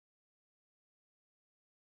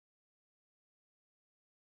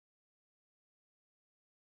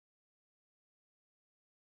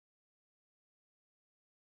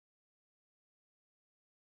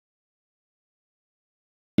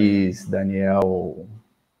is Daniel.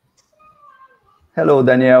 Hello,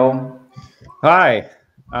 Daniel. Hi.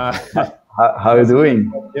 How are you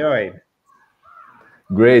doing? Doing?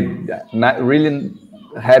 Great. Really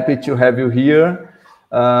happy to have you here.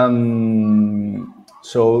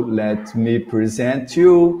 So let me present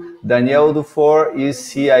you. Daniel Dufour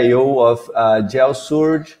is CIO of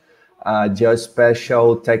GeoSurge, a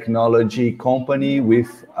geospatial technology company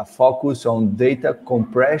with a focus on data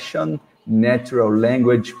compression, natural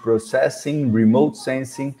language processing, remote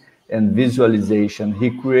sensing, and visualization. He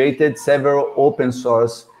created several open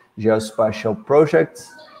source geospatial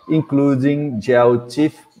projects, including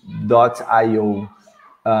GeoTIFF.io,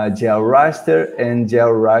 GeoRaster, and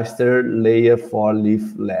GeoRaster Layer 4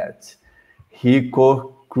 Leaflet. He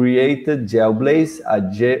co-created GeoBlaze, a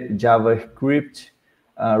JavaScript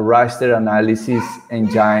raster analysis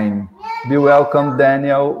engine. Be welcome,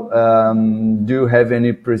 Daniel. Do you have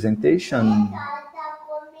any presentation?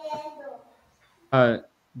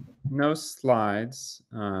 No slides,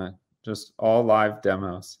 just all live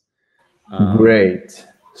demos. Great.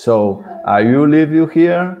 So I will leave you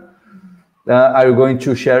here. Are you going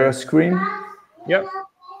to share a screen? Yep.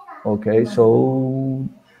 Okay, so...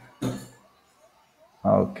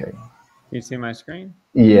 Okay. You see my screen?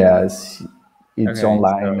 Yes, it's Okay,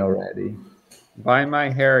 online so already. by my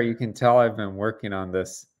hair, you can tell I've been working on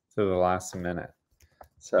this to the last minute.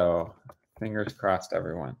 So fingers crossed,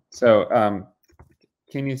 everyone. So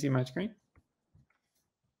can you see my screen?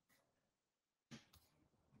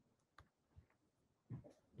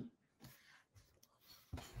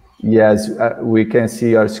 Yes, we can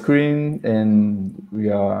see our screen and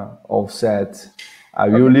we are all set. I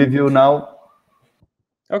will leave you now.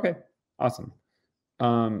 Okay, awesome.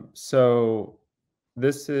 So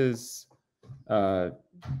this is GeoBlaze.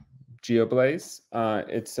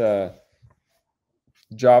 It's a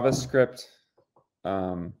JavaScript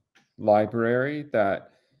library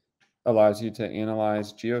that allows you to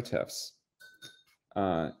analyze GeoTIFFs.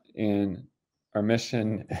 In our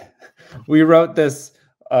mission, we wrote this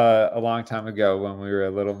a long time ago when we were a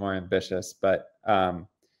little more ambitious, but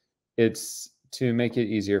it's to make it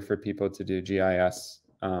easier for people to do GIS,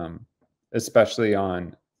 especially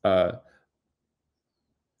on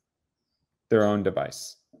their own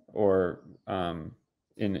device or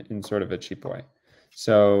in sort of a cheap way.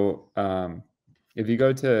 So if you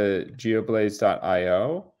go to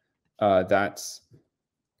geoblaze.io, that's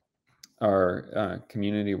our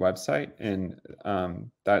community website, and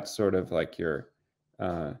that's sort of like your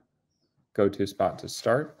go-to spot to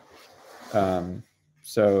start.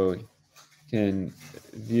 So you can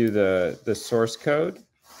view the source code.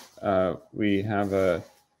 We have a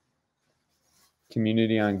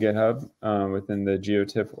community on GitHub within the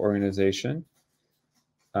GeoTIFF organization,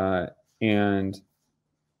 and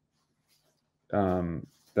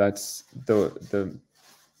that's the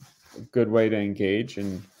good way to engage.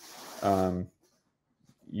 And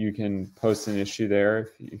you can post an issue there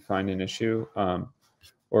if you find an issue,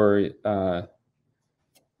 or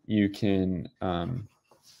you can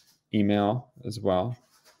email as well.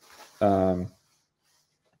 We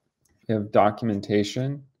have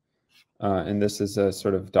documentation, and this is a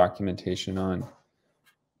sort of documentation on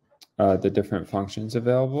the different functions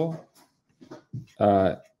available.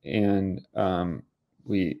 And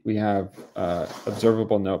we have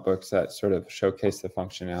observable notebooks that sort of showcase the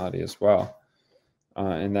functionality as well.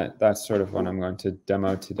 And that's sort of what I'm going to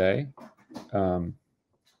demo today.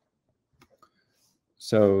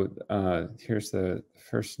 So here's the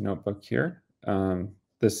first notebook here.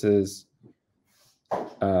 This is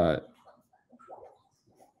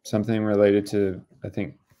something related to, I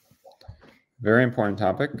think, very important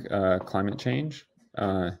topic, climate change.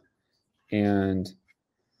 And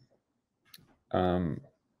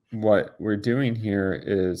what we're doing here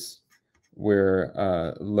is we're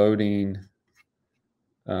loading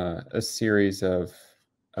a series of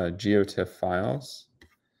GeoTIFF files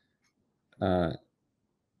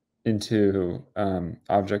into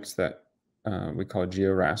objects that we call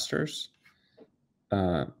GeoRasters.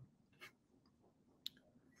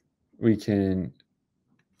 We can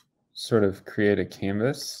sort of create a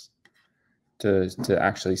canvas to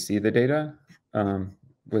actually see the data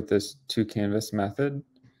with this toCanvas method.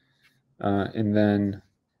 And then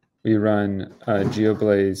we run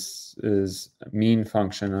GeoBlaze's mean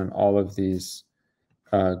function on all of these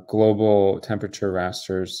global temperature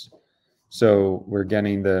rasters. So we're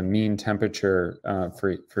getting the mean temperature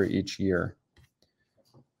for each year.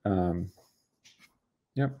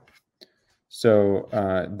 Yep. So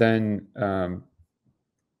then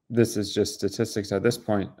this is just statistics at this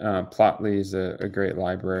point. Plotly is a great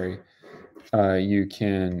library. You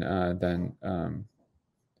can then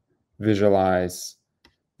visualize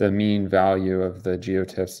the mean value of the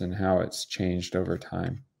GeoTIFFs and how it's changed over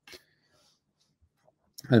time.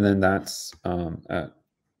 And then that's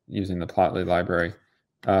using the Plotly library.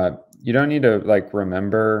 You don't need to like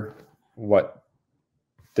remember what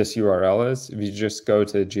this URL is. If you just go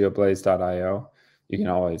to geoblaze.io, you can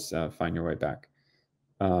always find your way back.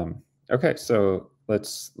 Okay, so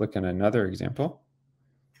let's look at another example.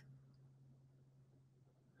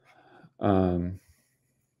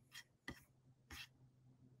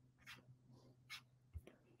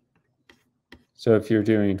 So if you're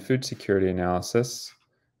doing food security analysis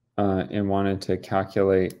and wanted to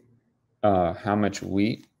calculate how much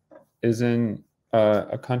wheat is in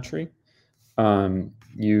a country,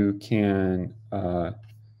 you can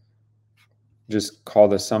just call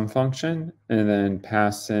the sum function and then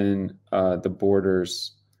pass in the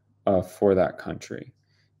borders for that country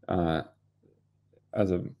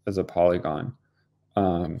as a polygon.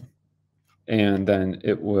 And then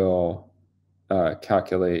it will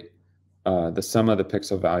calculate the sum of the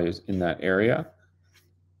pixel values in that area.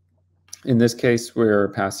 In this case, we're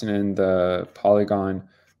passing in the polygon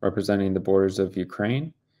representing the borders of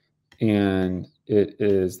Ukraine, and it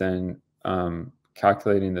is then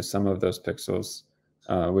calculating the sum of those pixels,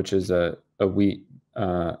 which is a wheat.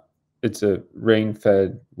 It's a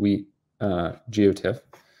rain-fed wheat GeoTIFF.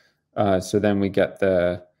 So then we get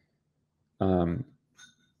the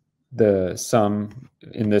sum,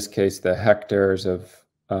 in this case, the hectares of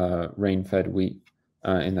rain-fed wheat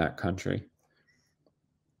in that country.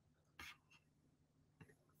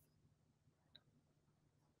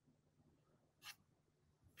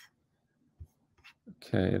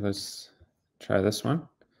 Okay, let's try this one.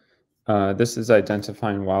 This is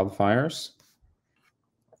identifying wildfires.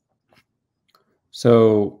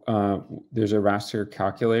 So there's a raster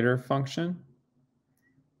calculator function.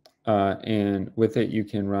 And with it, you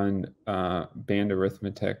can run band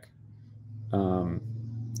arithmetic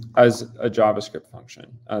as a JavaScript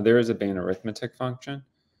function. There is a band arithmetic function,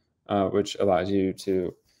 which allows you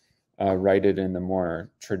to write it in the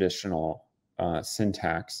more traditional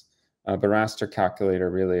syntax. But raster calculator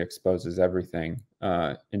really exposes everything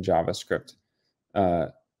in JavaScript.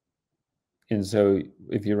 And so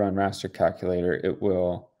if you run raster calculator, it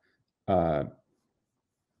will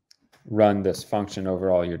run this function over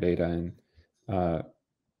all your data. And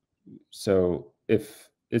so if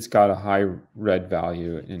it's got a high red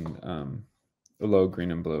value in a low green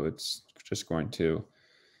and blue, it's just going to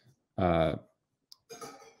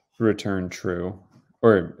return true,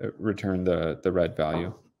 or return the red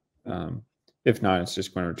value. If not, it's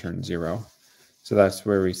just going to return 0. So that's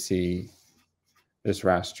where we see this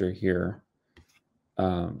raster here.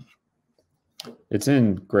 It's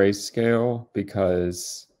in grayscale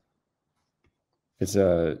because it's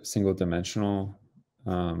a single dimensional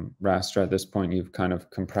raster. At this point, you've kind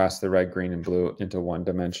of compressed the red, green, and blue into one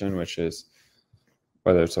dimension, which is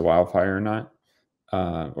whether it's a wildfire or not,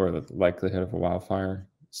 or the likelihood of a wildfire.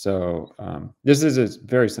 So this is a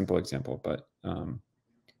very simple example, but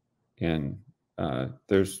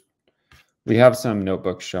we have some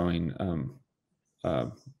notebooks showing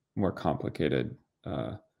more complicated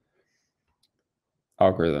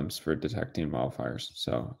algorithms for detecting wildfires.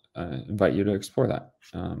 So I invite you to explore that.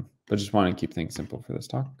 But just want to keep things simple for this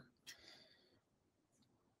talk.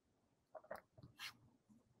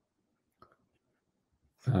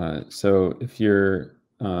 So if you're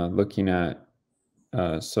looking at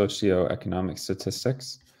socioeconomic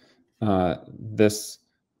statistics, this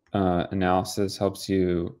analysis helps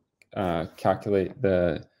you calculate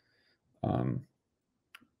the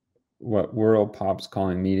what World Pop's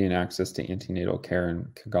calling median access to antenatal care in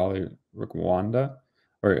Kigali, Rwanda.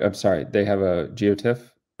 Or I'm sorry, they have a GeoTIFF,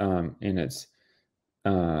 and it's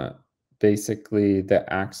basically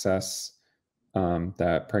the access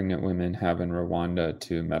that pregnant women have in Rwanda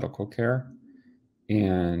to medical care.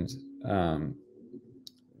 And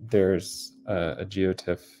there's a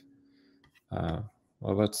GeoTIFF. Well,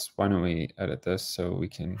 why don't we edit this so we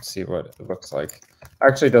can see what it looks like.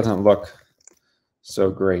 Actually, it doesn't look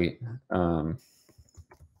so great.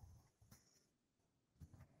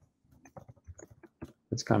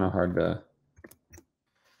 It's kind of hard to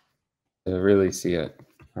really see it,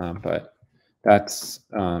 but that's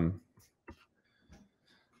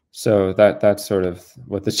so that's sort of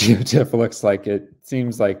what the GeoTIFF looks like. It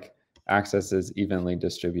seems like access is evenly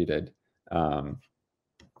distributed. And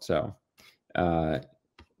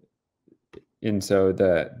so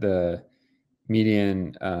the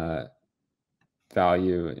median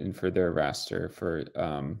value in for their raster for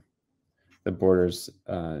the borders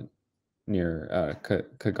near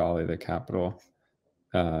Kigali, the capital,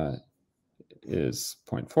 is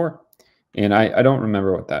 0.4. And I don't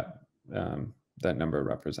remember what that that number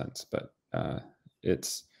represents, but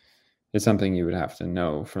it's something you would have to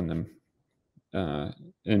know from them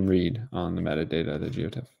and read on the metadata of the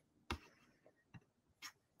GeoTIFF.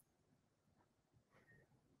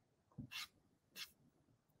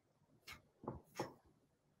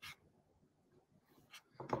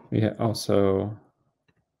 We also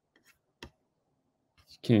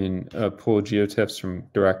can pull GeoTIFFs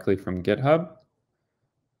directly from GitHub.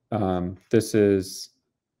 This is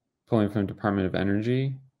pulling from Department of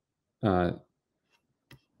Energy.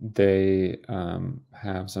 They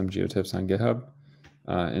have some GeoTIFFs on GitHub.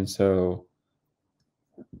 And so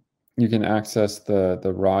you can access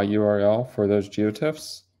the raw URL for those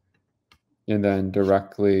GeoTIFFs and then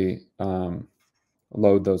directly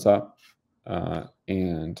load those up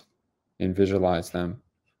and visualize them.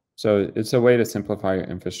 So it's a way to simplify your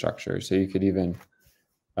infrastructure. So you could even,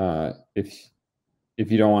 if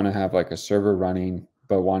you don't want to have like a server running,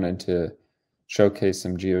 but wanted to showcase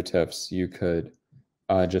some GeoTIFFs, you could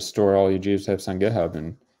just store all your GeoTIFFs on GitHub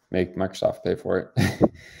and make Microsoft pay for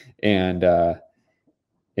it. and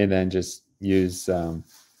then just use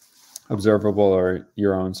observable or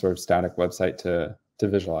your own sort of static website to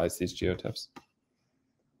visualize these GeoTIFFs.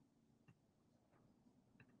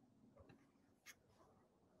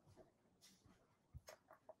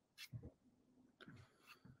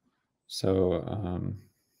 So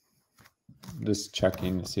just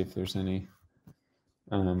checking to see if there's any.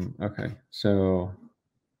 Okay, so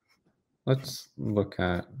let's look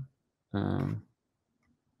at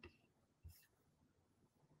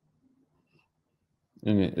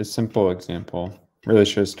in a simple example. Really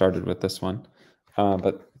should have started with this one,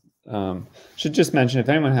 but should just mention if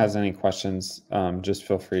anyone has any questions, just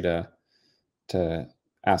feel free to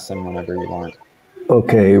ask them whenever you want.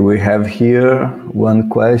 Okay, we have here one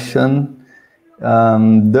question.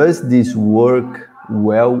 Does this work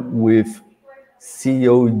well with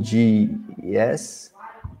COGS,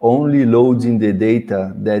 only loading the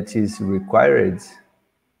data that is required?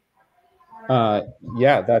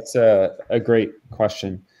 Yeah, that's a great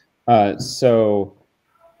question. So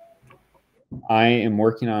I am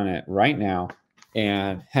working on it right now,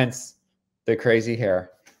 and hence the crazy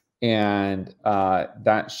hair. And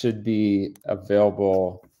that should be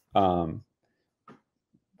available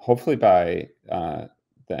hopefully by the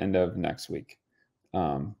end of next week.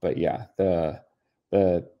 But yeah, the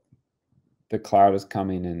cloud is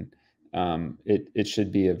coming, and it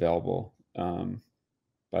should be available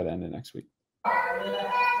by the end of next week.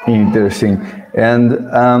 Interesting. And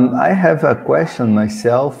I have a question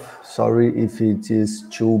myself. Sorry if it is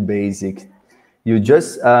too basic. You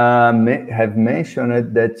just have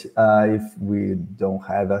mentioned that if we don't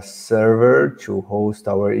have a server to host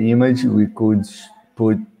our image, we could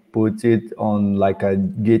put it on like a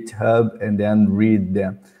GitHub and then read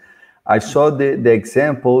them. I saw the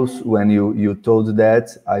examples when you told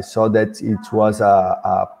that. I saw that it was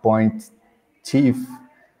a point TIFF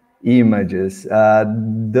images.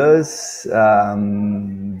 Does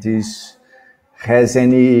this has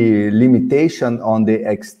any limitation on the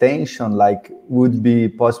extension? Like, would be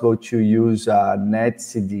possible to use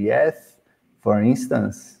NetCDF, for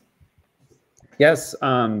instance? Yes,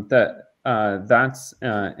 that's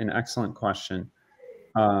an excellent question.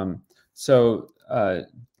 So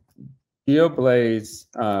GeoBlaze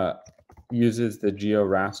uses the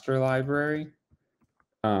GeoRaster library.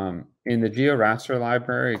 And the GeoRaster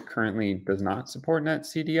library currently does not support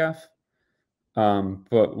NetCDF,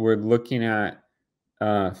 but we're looking at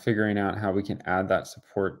figuring out how we can add that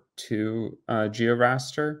support to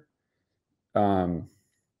GeoRaster.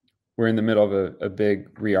 We're in the middle of a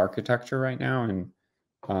big re-architecture right now, and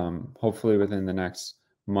hopefully within the next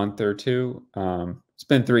month or two, it's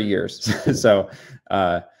been 3 years, so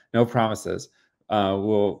no promises.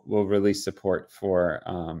 We'll release support for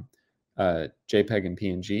JPEG and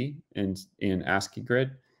PNG in ASCII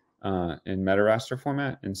grid in MetaRaster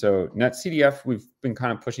format. And so NetCDF we've been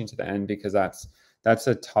kind of pushing to the end because that's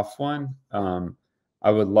a tough one. I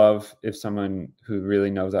would love if someone who really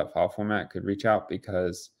knows that file format could reach out,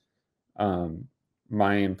 because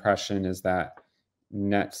my impression is that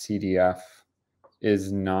NetCDF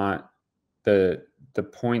is not the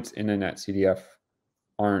points in a NetCDF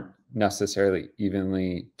aren't necessarily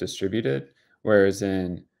evenly distributed, whereas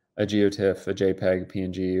in a GeoTIFF, a JPEG,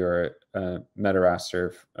 PNG, or a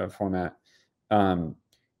MetaRaster format,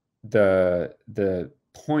 the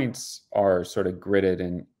points are sort of gridded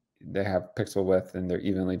and they have pixel width and they're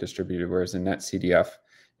evenly distributed, whereas in NetCDF,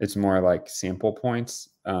 it's more like sample points,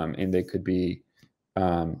 and they could be,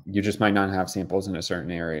 you just might not have samples in a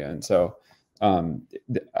certain area. And so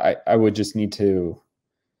I would just need to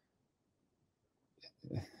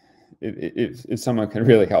if someone could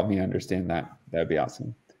really help me understand that, that'd be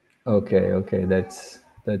awesome. Okay, that's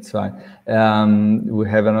fine. We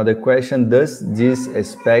have another question. Does this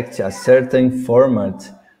expect a certain format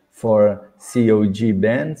for COG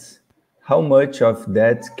bands? How much of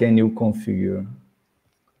that can you configure?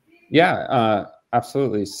 Yeah,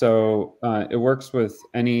 absolutely. So it works with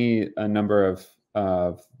any number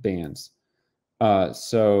of bands.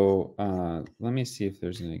 So let me see if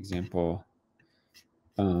there's an example.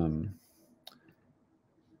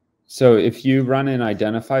 So if you run an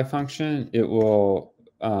identify function, it will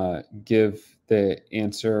give the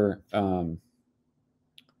answer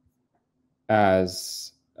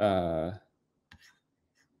as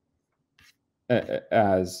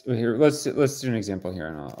here. Let's do an example here,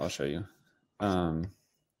 and I'll show you.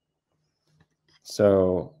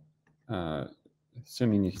 So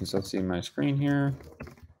assuming you can still see my screen here,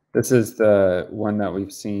 this is the one that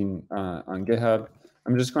we've seen on GitHub.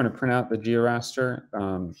 I'm just going to print out the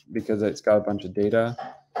GeoRaster because it's got a bunch of data,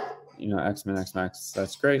 Xmin, Xmax,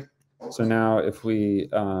 that's great. So now if we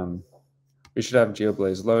should have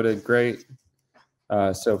GeoBlaze loaded, great.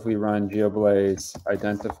 So if we run GeoBlaze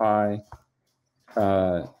identify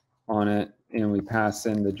on it, and we pass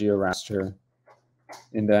in the GeoRaster,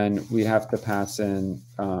 and then we have to pass in,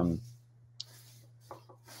 I'm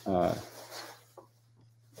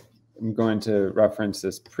going to reference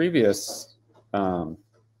this previous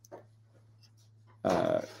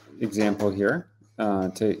example here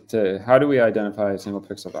to how do we identify a single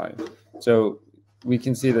pixel value. So we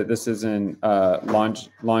can see that this is in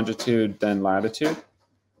longitude, then latitude.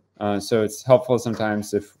 So it's helpful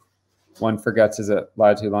sometimes if one forgets, is it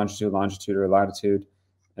latitude, longitude, or latitude,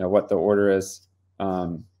 what the order is.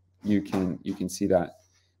 You can see that.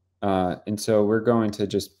 And so we're going to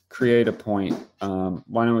just create a point.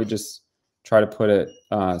 Why don't we just try to put it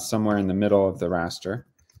somewhere in the middle of the raster?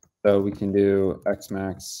 So we can do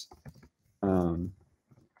Xmax,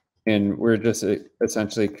 and we're just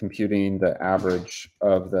essentially computing the average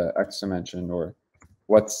of the X dimension, or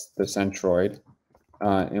what's the centroid.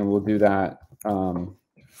 And we'll do that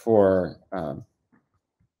for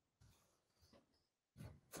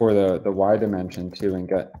the Y dimension too, and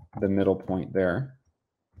get the middle point there.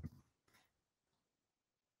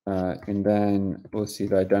 And then we'll see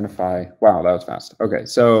the identify. Wow, that was fast. Okay,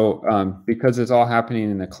 so because it's all happening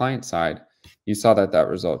in the client side, you saw that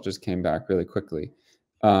result just came back really quickly.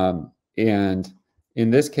 And in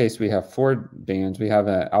this case, we have 4 bands. We have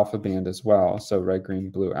an alpha band as well, so red, green,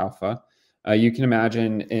 blue, alpha. You can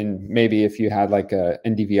imagine maybe if you had like a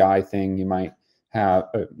NDVI thing, you might have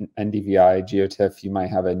NDVI GeoTIFF, you might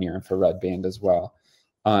have a near infrared band as well.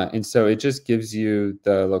 And so it just gives you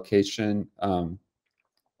the location,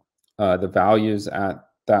 the values at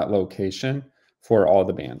that location for all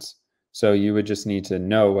the bands. So you would just need to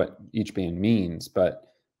know what each band means.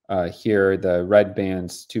 But here, the red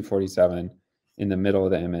band's 247 in the middle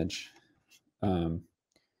of the image.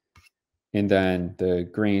 And then the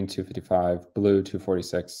green 255, blue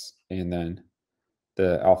 246, and then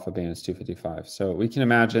the alpha band is 255. So we can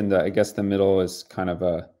imagine that, I guess the middle is kind of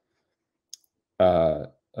a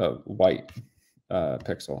white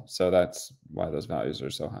pixel. So that's why those values are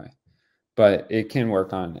so high. But it can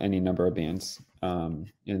work on any number of bands. And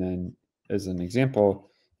then as an example,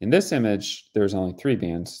 in this image, there's only 3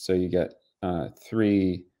 bands. So you get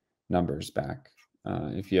 3 numbers back.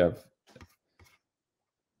 If you have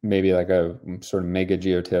maybe like a sort of mega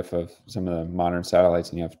GeoTIFF of some of the modern satellites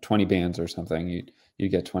and you have 20 bands or something, you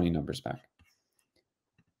get 20 numbers back.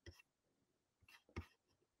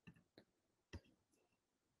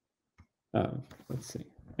 Let's see.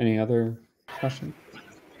 Any other questions?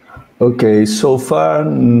 Okay, so far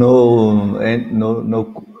no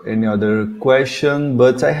any other question,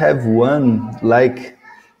 but I have one like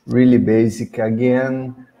really basic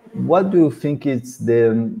again. What do you think is the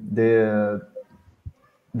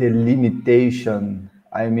limitation?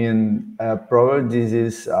 I mean, probably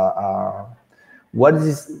this is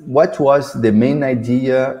what was the main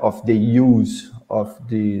idea of the use of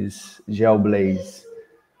this GeoBlaze?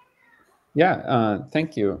 Yeah,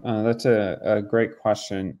 thank you. That's a great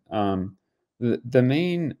question. The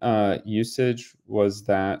main usage was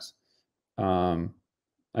that I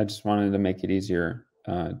just wanted to make it easier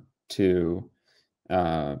to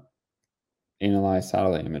analyze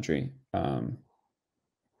satellite imagery.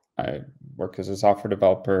 I work as a software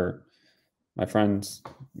developer. My friends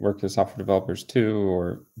work as software developers too,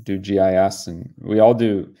 or do GIS, and we all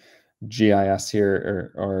do GIS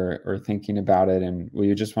here, or thinking about it, and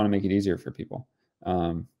we just want to make it easier for people,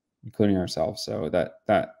 including ourselves, so that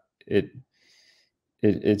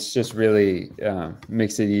it's just really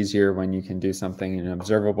makes it easier when you can do something in an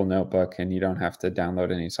observable notebook and you don't have to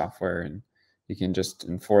download any software, and you can just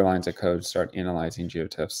in 4 lines of code start analyzing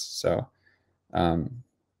GeoTIFFs. So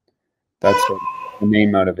that's sort of the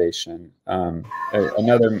main motivation.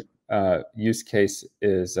 Another use case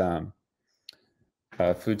is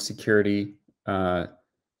food security.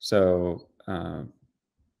 So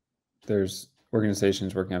there's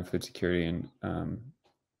organizations working on food security,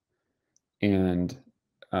 and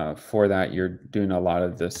for that, you're doing a lot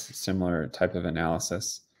of this similar type of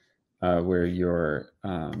analysis where you're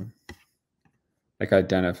like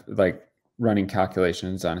running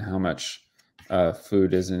calculations on how much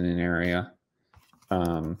food is in an area.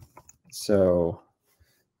 So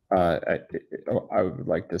I would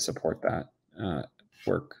like to support that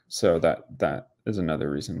work. So that is another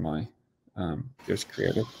reason why it was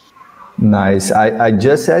created. Nice. I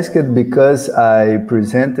just asked it because I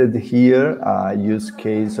presented here a use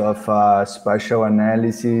case of spatial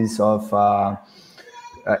analysis of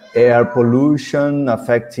air pollution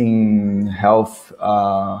affecting health,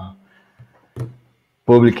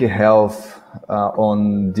 public health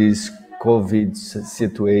on this COVID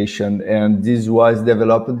situation. And this was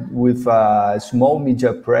developed with a small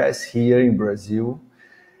media press here in Brazil.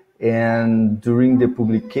 And during the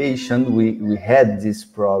publication, we had this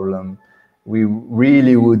problem. We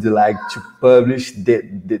really would like to publish the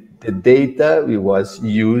data we was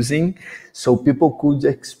using so people could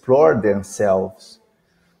explore themselves.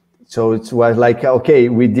 So it was like, okay,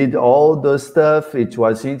 we did all the stuff. It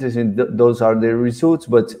was interesting. Those are the results,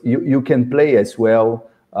 but you can play as well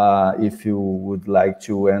if you would like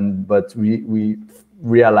to. But we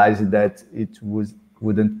realized that it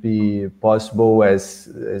wouldn't be possible as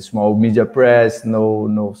a small media press,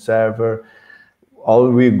 no server. All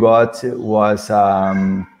we got was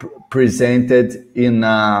presented in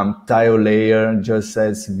a tile layer just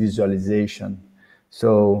as visualization.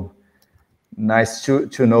 So nice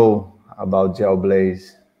to know about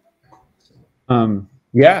GeoBlaze.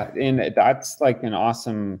 Yeah, and that's like an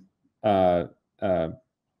awesome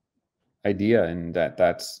idea, and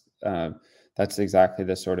that's exactly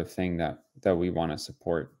the sort of thing that we want to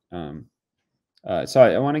support. So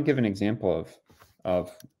I want to give an example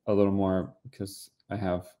of a little more, because I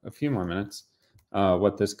have a few more minutes,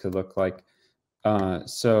 what this could look like.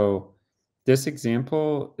 So this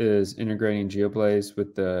example is integrating GeoBlaze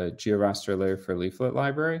with the GeoRaster layer for leaflet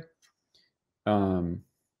library. And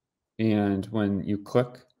when you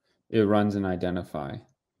click, it runs an identify.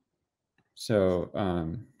 So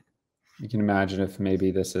you can imagine if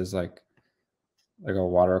maybe this is like a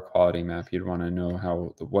water quality map, you'd want to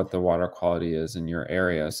know what the water quality is in your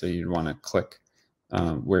area. So you'd want to click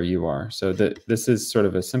where you are. So this is sort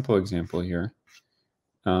of a simple example here.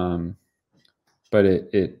 But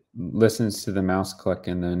it listens to the mouse click,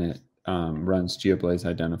 and then it runs GeoBlaze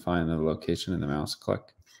identifying the location of the mouse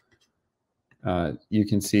click. You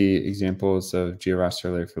can see examples of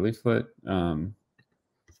GeoRaster layer for leaflet.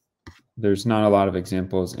 There's not a lot of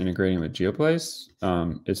examples integrating with GeoBlaze.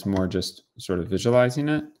 It's more just sort of visualizing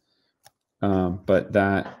it. But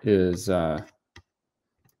that is, but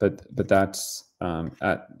that's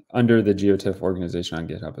under the GeoTIFF organization on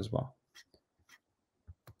GitHub as well.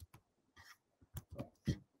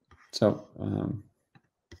 So,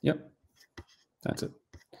 yep, that's it.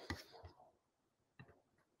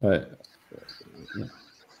 But yeah.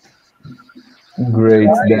 Great.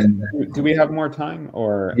 Then do we have more time,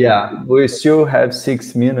 or? Yeah, we still have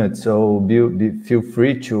 6 minutes, so feel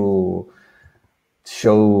free to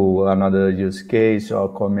show another use case or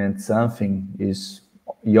comment something. Is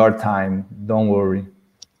your time, don't worry.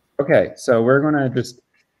 Okay, so we're gonna just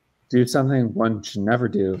do something one should never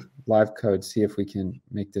do, live code, see if we can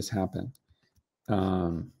make this happen.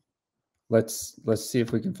 Let's see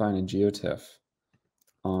if we can find a GeoTIFF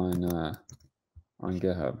on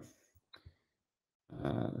GitHub.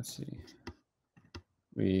 Let's see.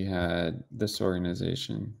 We had this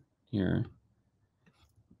organization here.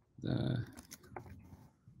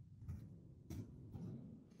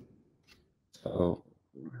 So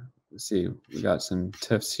let's see, we got some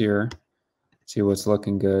TIFFs here. See what's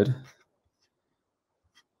looking good.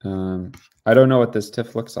 I don't know what this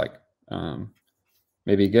TIFF looks like.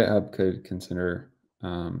 Maybe GitHub could consider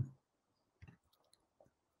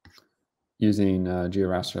using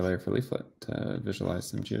GeoRaster layer for leaflet to visualize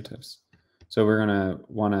some GeoTIFFs. So we're gonna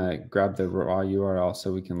want to grab the raw URL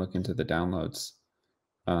so we can look into the downloads,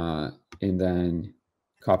 and then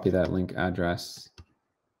copy that link address,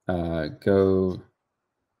 go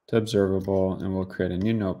to observable, and we'll create a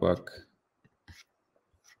new notebook.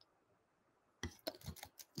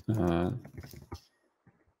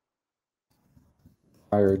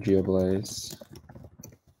 fire GeoBlaze,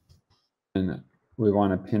 and we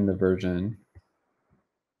want to pin the version.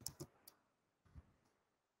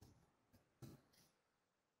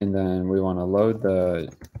 And then we want to load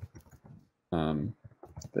the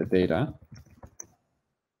data.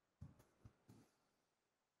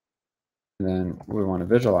 And then we want to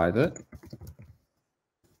visualize it.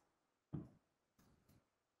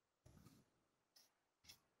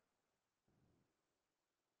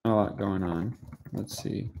 A lot going on. Let's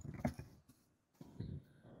see.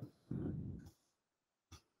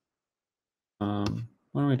 Why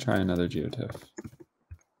don't we try another GeoTIFF?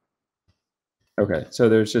 Okay, so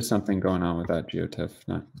there's just something going on with that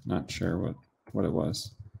GeoTIFF. Not sure what it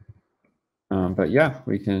was. But yeah,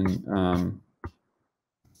 we can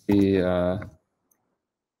see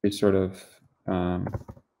these sort of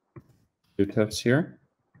GeoTIFFs here.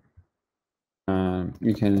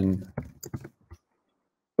 You can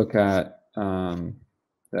look at the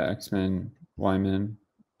X-min, Y-min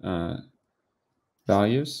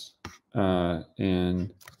values, and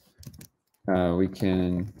we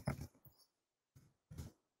can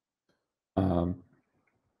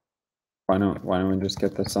why don't we just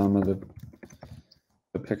get the sum of the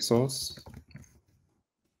pixels?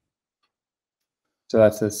 So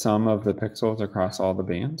that's the sum of the pixels across all the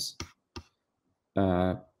bands.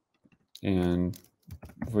 And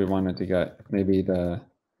if we wanted to get maybe the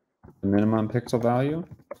minimum pixel value,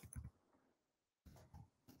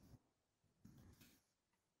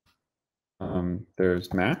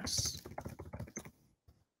 there's max.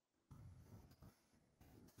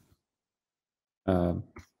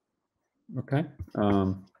 Okay.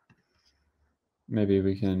 Maybe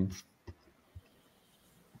we can.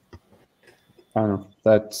 I don't know.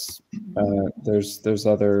 That's there's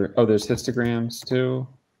other. Oh, there's histograms too.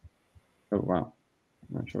 Oh wow,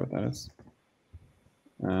 I'm not sure what that is.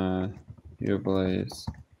 GeoBlaze.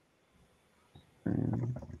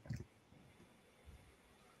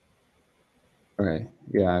 Okay,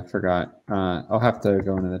 yeah, I forgot. I'll have to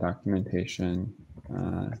go into the documentation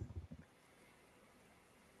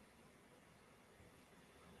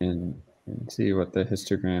and see what the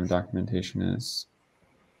histogram documentation is.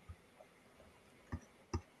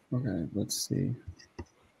 Okay, let's see.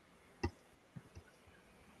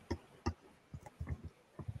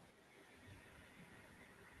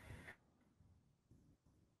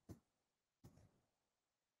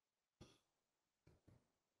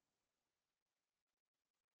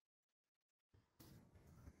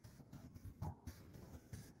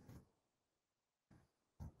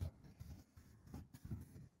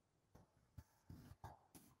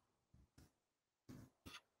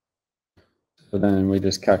 So then we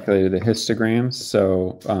just calculated the histograms.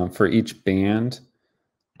 So for each band,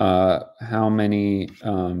 how many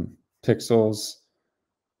pixels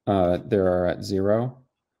there are at 0.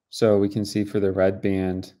 So we can see for the red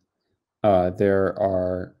band, there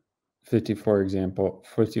are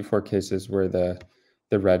 54 cases where the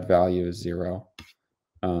red value is 0.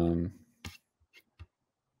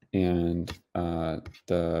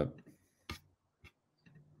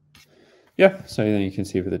 Yeah, so then you can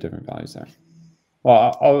see for the different values there.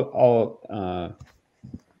 Well, I'll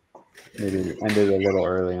maybe end it a little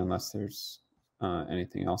early unless there's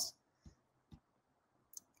anything else.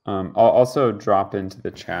 I'll also drop into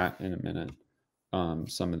the chat in a minute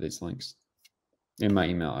some of these links in my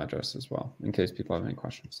email address as well, in case people have any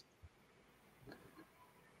questions.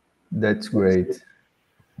 That's great.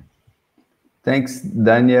 Thanks,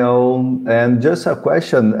 Daniel. And just a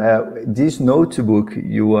question, this notebook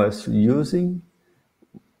you was using?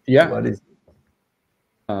 Yeah. What is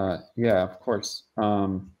yeah, of course.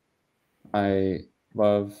 I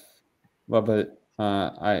love it.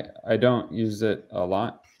 I don't use it a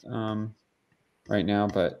lot right now,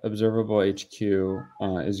 but Observable HQ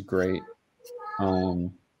is great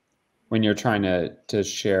when you're trying to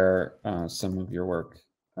share some of your work.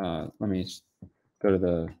 Let me go to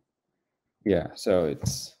the, yeah, so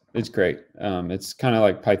it's great. It's kind of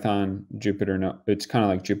like Python, Jupyter it's kind of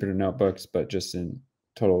like Jupyter Notebooks, but just in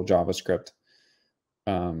total JavaScript.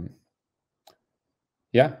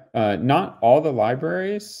 Yeah, not all the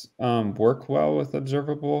libraries work well with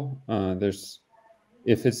Observable.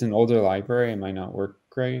 If it's an older library, it might not work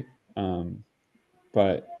great,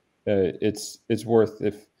 but it's worth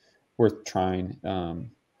trying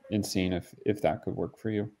and seeing if that could work for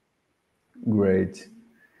you. Great,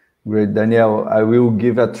 Daniel. I will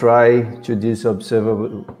give a try to this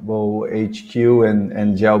Observable HQ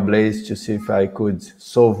and GeoBlaze to see if I could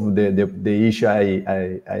solve the issue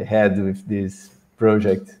I had with this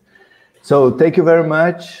project. So thank you very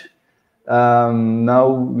much.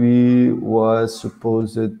 Now we was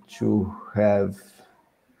supposed to have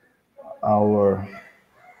our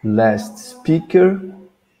last speaker,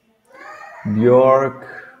 Björk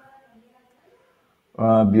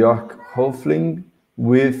Hofling,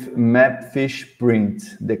 with Mapfish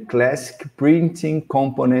Print, the classic printing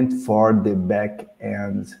component for the back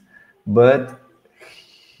end. But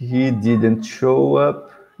he didn't show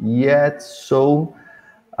up yet, so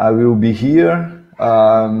I will be here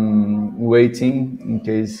waiting in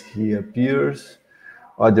case he appears.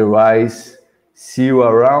 Otherwise, see you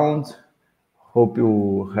around. Hope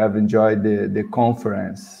you have enjoyed the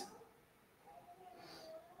conference.